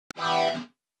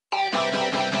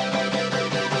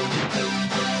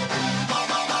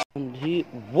see.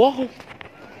 Whoa!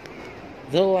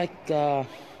 They're like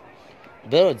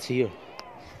birds here.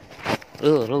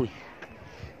 Really.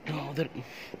 No, they're.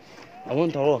 I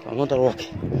want a rock. I want a rock.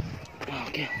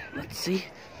 Okay, let's see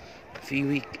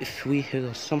if we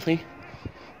hear something.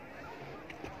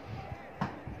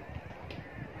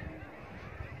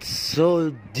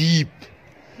 So deep.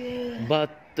 Yeah. But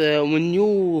when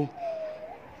you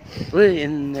really,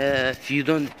 if you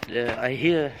don't, I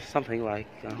hear something like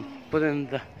put in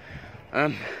the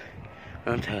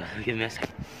don't tell. Give me a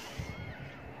second.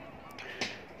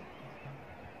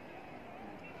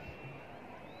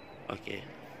 Okay,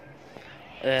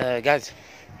 guys,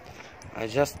 I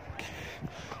just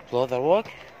blow the rock,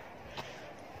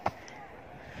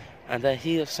 and I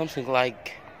hear something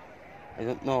like, I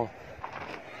don't know,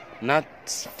 not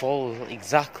fall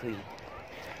exactly.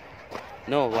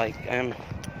 No,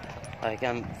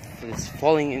 it's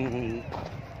falling in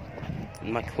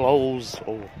my clothes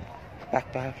or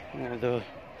backpack. You know,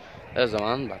 there's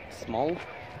one, but small.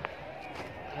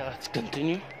 Let's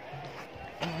continue.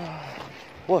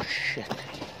 Oh shit!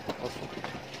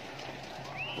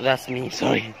 That's me.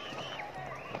 Sorry.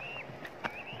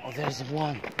 Oh, there's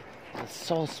one. It's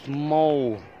so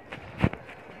small.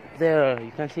 There,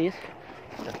 you can see it.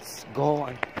 Let's go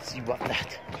and see what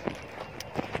that.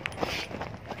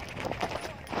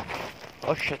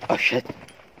 Oh shit! Oh shit!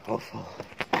 Awful.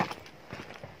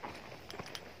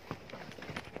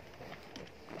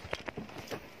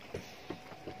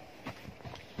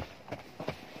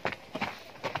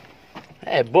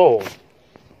 Hey, bro.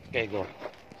 Okay, go.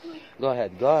 Go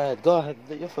ahead.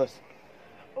 You first.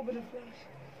 Open the flash.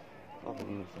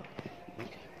 Open the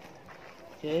flash.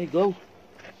 Okay, go.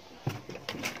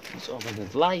 Let's open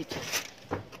the light.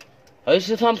 Oh, you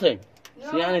see something?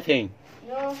 No. See anything?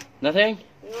 No. Nothing?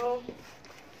 No.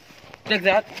 Take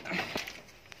that.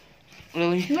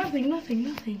 Really?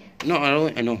 Nothing. No,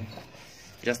 I know.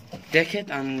 Just take it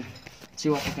and see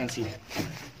what you can see.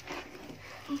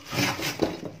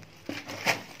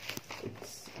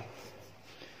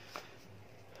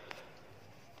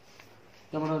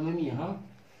 Camera with me, huh?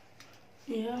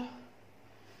 Yeah.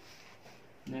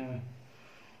 No.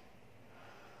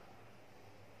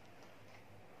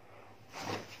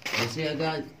 You see a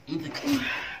guy in the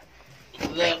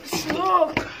there's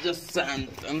Look. just sand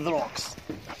and rocks.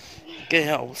 Okay,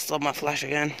 I'll stop my flash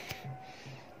again.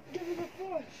 Give me the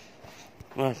flash.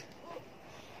 What?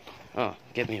 Oh,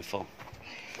 get me a phone.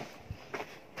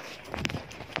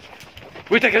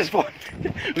 We take his phone.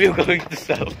 We are going to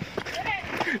sell.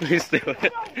 We steal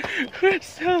it. We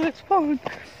steal his phone.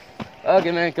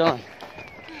 Okay, man, come on.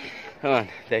 Come on,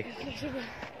 take it.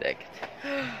 Take it.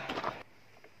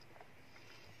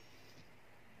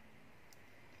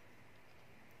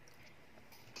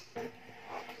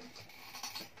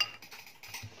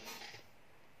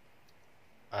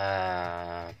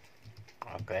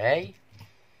 Okay.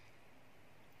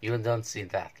 You don't see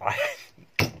that, right?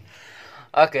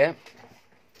 Okay.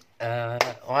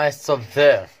 Why stop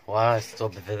there? Why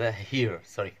stop there? Here,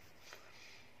 sorry.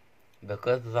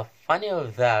 Because the funny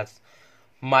of that,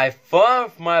 my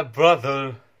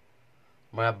brother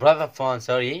phone,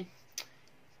 sorry,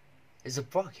 is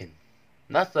broken.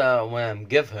 Not when I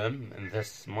give him in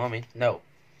this moment, no.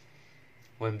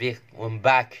 When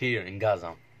back here in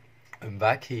Gaza, when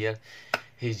back here,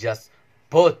 he just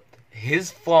put his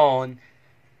phone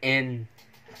in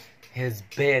his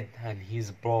bed and he's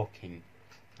broken.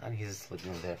 And he's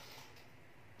sleeping there.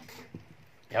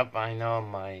 Yep, I know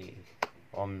my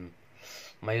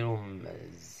room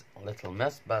is a little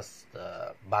mess,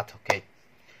 but okay.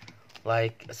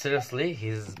 Like seriously,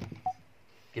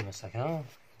 give me a second. I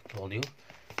told you.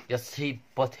 Just he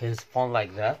put his phone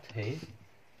like that, hey,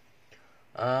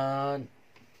 and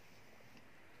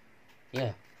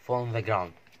yeah, fall on the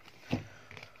ground.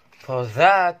 For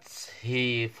that,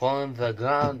 he fall on the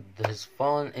ground. His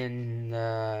phone in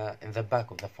the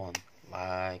back of the phone,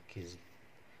 like he's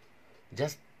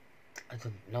just, I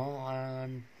don't know,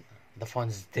 and the phone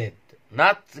is dead.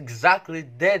 Not exactly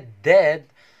dead.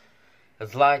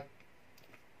 It's like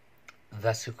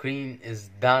the screen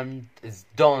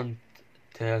don't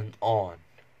turn on.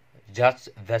 Just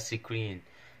the screen,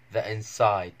 the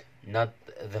inside, not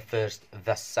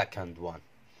the second one.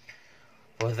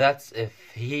 Well, that's if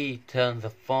he turned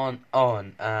the phone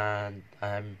on and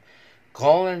I'm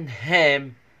calling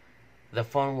him, the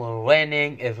phone will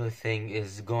ringing, everything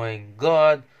is going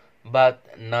good,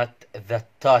 but not the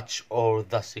touch or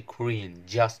the screen,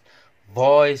 just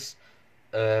voice,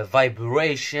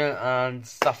 vibration and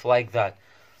stuff like that.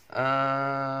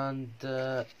 And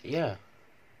yeah,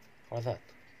 for that.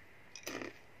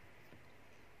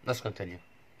 Let's continue.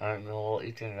 I'm all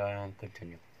eating and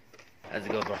continue. Let's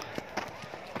go, bro.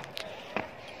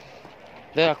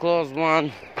 They're close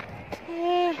one.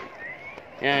 Yeah,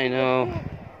 I know.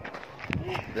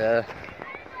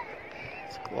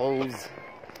 It's closed.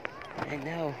 I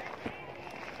know.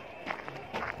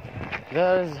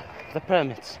 There's the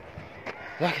pyramids.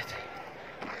 Look at it.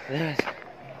 There's.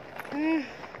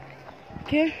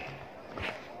 Okay.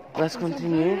 Let's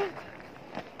continue.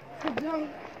 Sit down.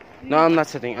 No, I'm not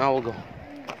sitting. I will go.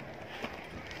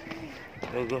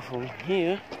 We'll go from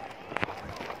here.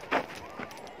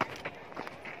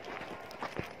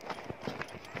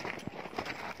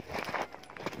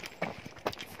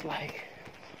 It's like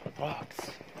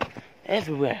rocks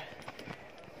everywhere.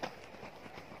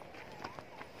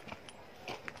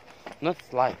 Not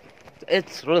like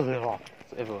it's really rocks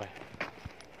everywhere.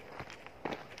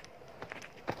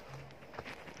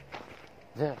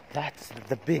 There, that's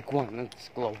the big one. It's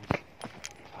closed.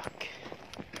 Fuck.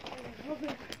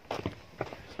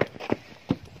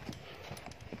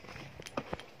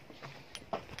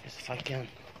 Yes, if I can.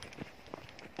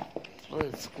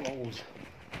 It's closed.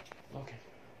 Okay.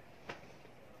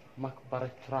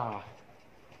 مقبرة را.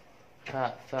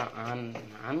 عن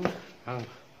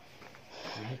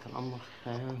هيك الأمر.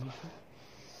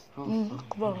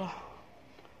 مقبرة.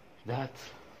 That.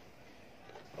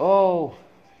 Oh.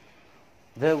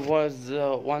 There was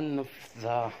one of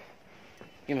the.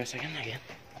 Give me a second again.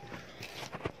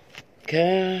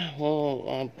 Okay, well,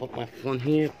 I'll put my phone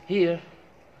here. Here.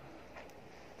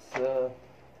 It's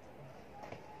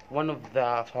one of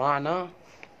the Farana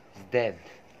is dead.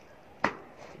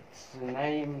 It's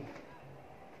named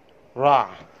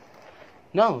Ra.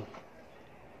 No.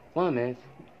 1 minute.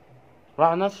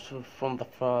 Ra, not from the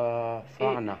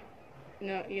Farana.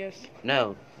 No, yes.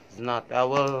 No, it's not. I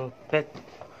will put.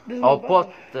 This is I'll my put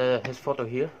brother. his photo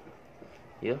here.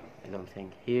 Here, I don't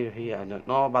think. Here, I don't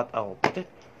know, but I'll put it.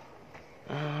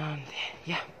 And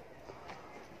yeah,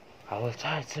 I will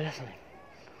try it seriously.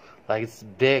 Like it's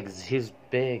big, he's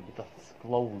big, but it's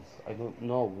close. I don't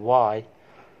know why,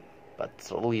 but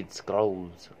it's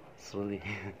close. It's really,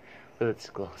 it's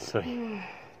close. Sorry.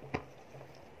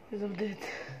 He's dead.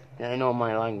 Yeah, I know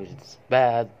my language is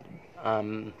bad.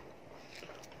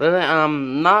 Really,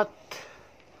 I'm not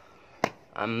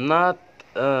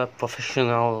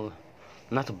professional,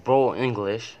 not a pro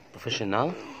English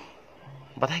professional,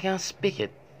 but I can speak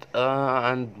it.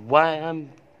 And why am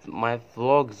my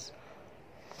vlogs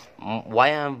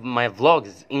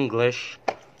English?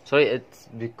 Sorry, it's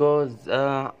because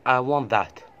I want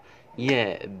that.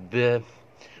 Yeah,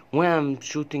 when I'm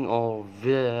shooting or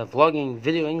vlogging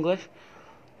video English,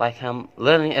 like I'm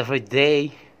learning every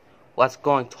day what's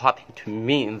going to happen to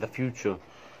me in the future,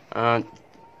 and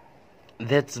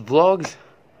that's vlogs.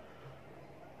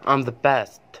 I'm the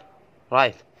best,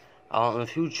 right? In the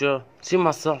future, see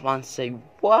myself and say,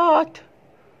 what?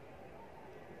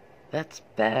 That's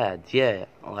bad. Yeah,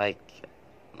 like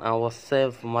I will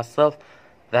say for myself,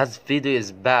 that video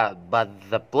is bad, but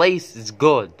the place is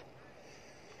good.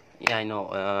 Yeah, I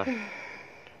know.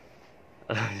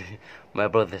 My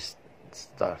brother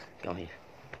start. Come here.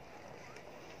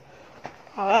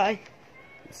 Hi.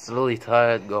 It's really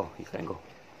tired. Go. You can go.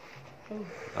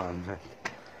 Oh.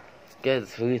 Get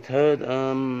it's really tired. I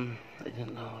don't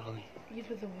know really.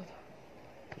 Give it the water.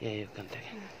 Yeah, you can take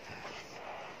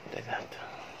it. Take that.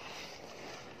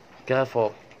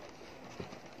 Careful.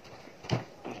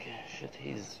 Okay, shit,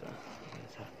 he's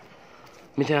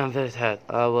me too, I'm very tired.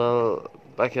 I will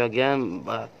back you again,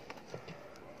 but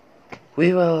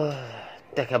we will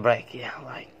take a break, yeah,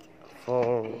 like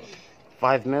for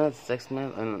 5 minutes, 6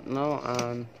 minutes, I don't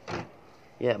know,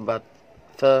 yeah, but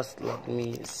first let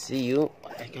me see you.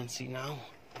 I can see now.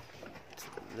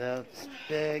 That's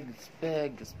big, it's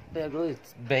big, it's big, really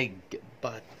it's big,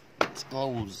 but it's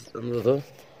closed. Another.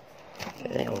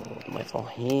 Okay, I'll put my phone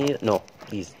here. No,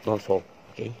 please don't fall.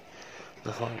 Okay,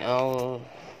 the phone. I'll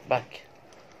back.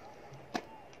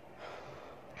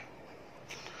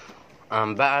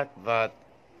 I'm back, but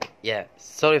yeah,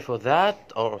 sorry for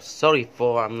that, or sorry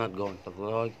for I'm not going to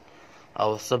vlog. I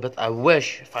was so bad. I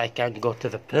wish if I can go to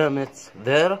the pyramids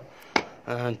there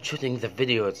and shooting the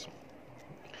videos.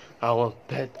 I will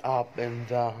put up in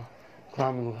the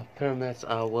climbing the pyramids.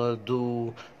 I will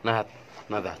do not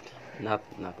that. Not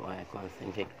what I was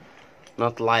thinking.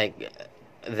 Not like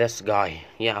this guy.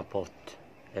 Yeah, but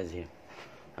as him.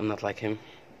 I'm not like him.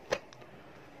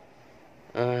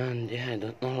 And yeah, I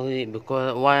don't know really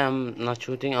because why I'm not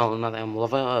shooting or not. I'm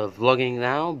vlogging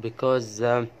now because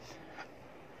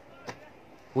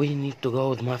we need to go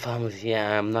with my family.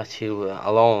 Yeah, I'm not here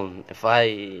alone. If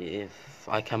I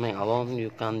come in alone,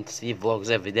 you can see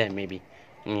vlogs every day maybe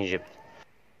in Egypt.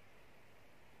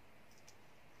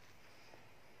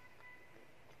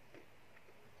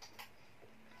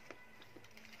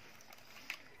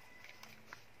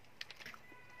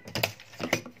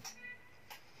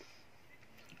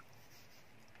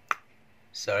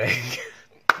 Sorry.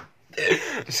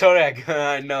 Sorry,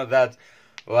 I know that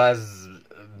was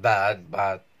bad,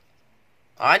 but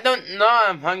I don't know.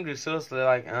 I'm hungry. Seriously,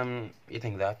 like I'm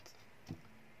eating that,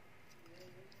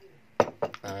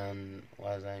 and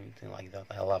was I eating like that?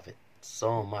 I love it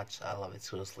so much. I love it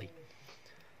seriously.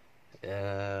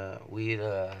 We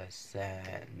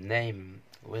name.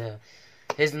 Well,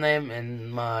 his name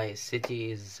in my city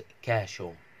is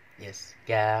Casho. Yes,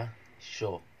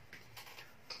 Casho.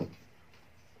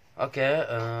 Okay.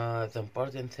 The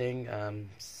important thing.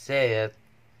 Say it.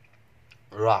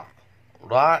 Ra.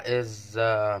 Ra is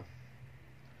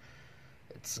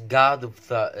it's God of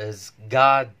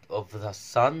the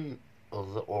sun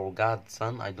or God's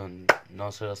son. I don't know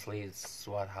seriously. It's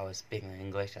what how I speak in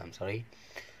English. I'm sorry.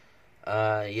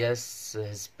 Yes,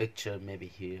 his picture maybe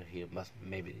here, must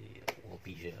maybe will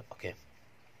be here. Okay.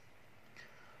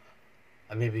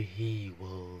 Maybe he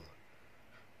will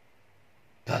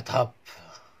put up.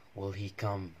 Will he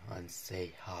come and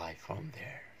say hi from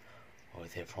there? Or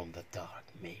they're from the dark,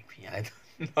 maybe. I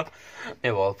don't know.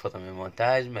 Maybe I'll put them in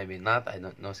montage, maybe not. I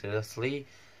don't know seriously.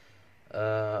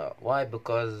 Why?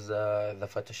 Because the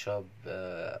Photoshop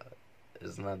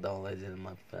is not downloaded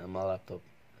in my laptop.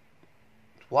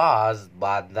 It was,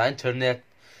 but the internet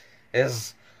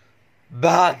is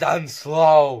bad and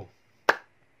slow.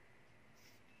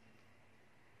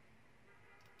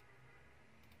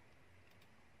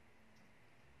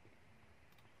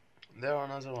 There are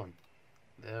another one.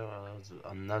 There was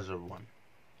another one.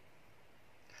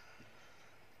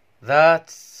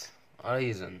 That's a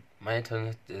reason my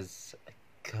internet is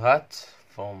cut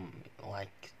from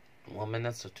like 1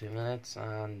 minute or 2 minutes,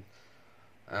 and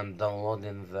I'm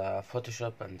downloading the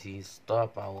Photoshop, and he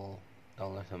stop. I will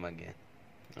download him again.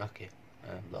 Okay,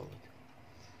 download.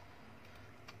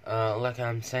 Like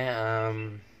I'm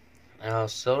saying,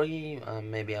 sorry.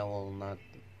 Maybe I will not.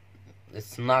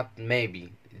 It's not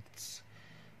maybe. It's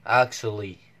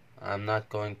actually. I'm not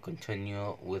going to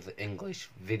continue with English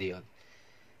video.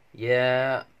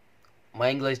 Yeah, my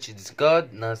English is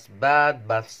good, not bad,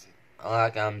 but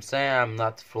like I'm saying, I'm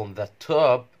not from the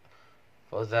top.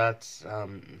 For that,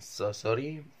 so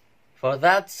sorry. For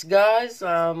that, guys,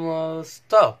 I will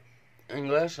stop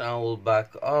English. I will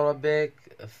back Arabic.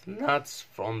 If not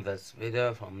from this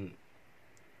video, from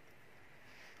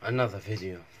another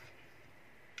video.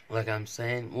 Like I'm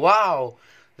saying, wow,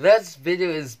 this video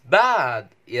is bad.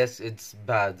 Yes, it's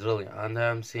bad, really. And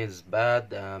I'm saying it's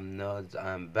bad. No,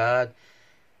 I'm bad.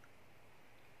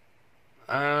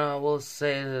 I will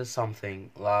say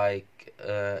something like,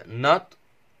 not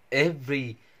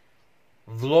every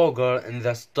vlogger in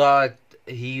the start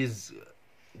he's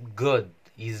good.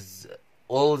 He's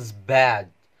always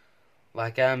bad.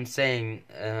 Like I'm saying,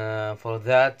 for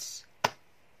that,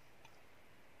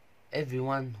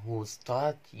 everyone who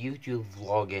start YouTube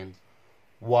vlogging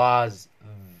was,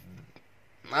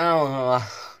 I don't know,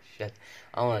 shit,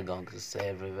 I'm not going to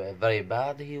say very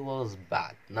bad. He was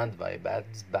bad, not very bad.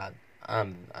 It's bad.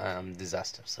 I'm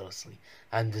disaster. Seriously,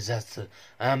 I'm disaster.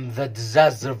 I'm the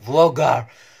disaster vlogger.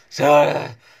 So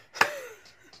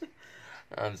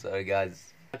I'm sorry,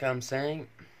 guys. Like I'm saying,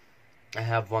 I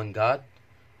have one God.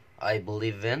 I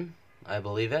believe in. I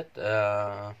believe it.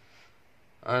 And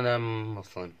I'm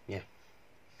Muslim. Yeah.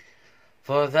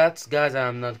 For that, guys,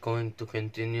 I'm not going to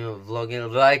continue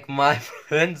vlogging like my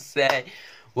friends say.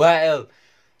 Well,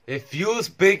 if you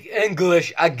speak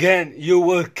English again, you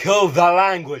will kill the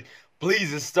language.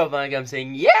 Please stop. Like I'm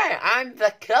saying, yeah, I'm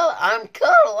killing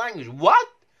the language. What?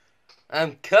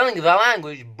 I'm killing the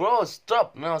language, bro.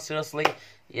 Stop. No, seriously.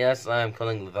 Yes, I'm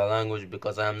killing the language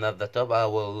because I'm not the top. I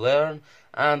will learn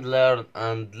and learn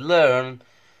and learn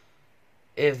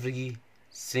every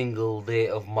single day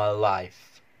of my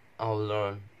life. I'll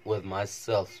learn with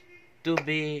myself to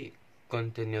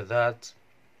continue that.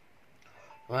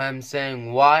 I'm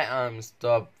saying why I'm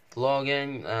stop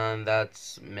vlogging, and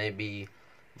that's maybe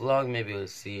vlog. Maybe we'll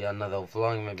see another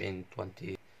vlog. Maybe in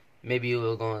 20. Maybe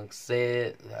you're going to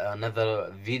say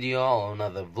another video or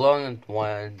another vlog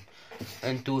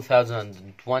in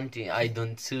 2020. I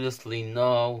don't seriously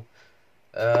know.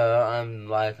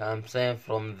 I'm saying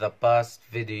from the past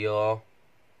video,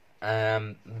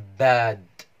 I'm bad.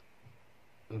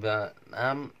 But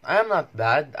I'm not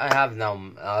bad. I have now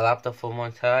a laptop for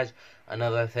montage.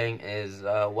 Another thing is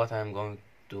what I'm going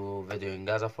to video in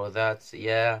Gaza for that.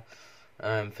 Yeah,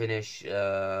 I'm finished.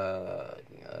 I'm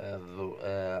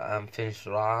finished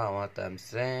raw. What I'm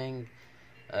saying.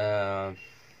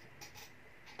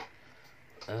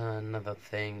 Another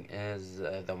thing is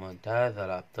the montage, the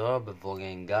laptop,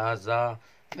 vlogging in Gaza.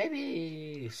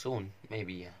 Maybe soon.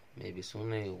 Maybe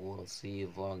soon we'll see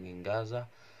vlog in Gaza.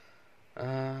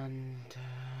 And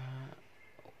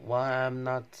why I'm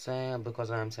not saying, because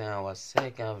I'm saying I was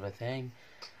sick and everything.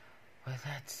 Well,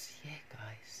 that's it,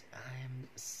 guys. I'm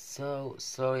so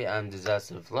sorry. I'm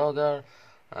disaster vlogger,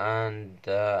 and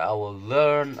I will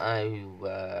learn.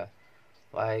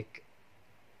 Like,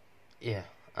 yeah,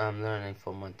 I'm learning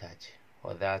for montage.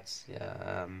 Well, that's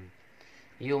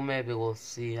you maybe will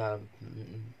see a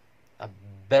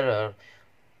better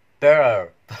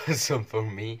person for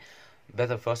me,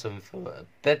 better person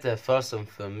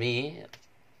for me.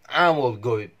 I will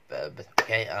go, but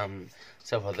okay.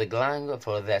 So for the language,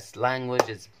 for this language,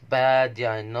 it's bad.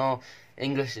 Yeah, I know.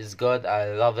 English is good.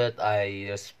 I love it. I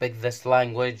respect this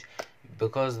language.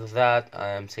 Because of that,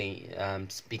 I'm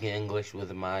speaking English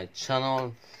with my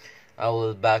channel. I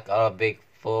will back Arabic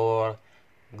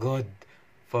good,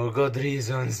 for good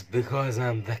reasons. Because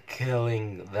I'm the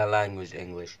killing the language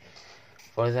English.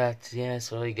 For that, yeah.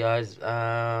 Sorry, guys.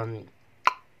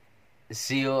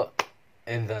 See you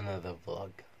in another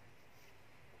vlog.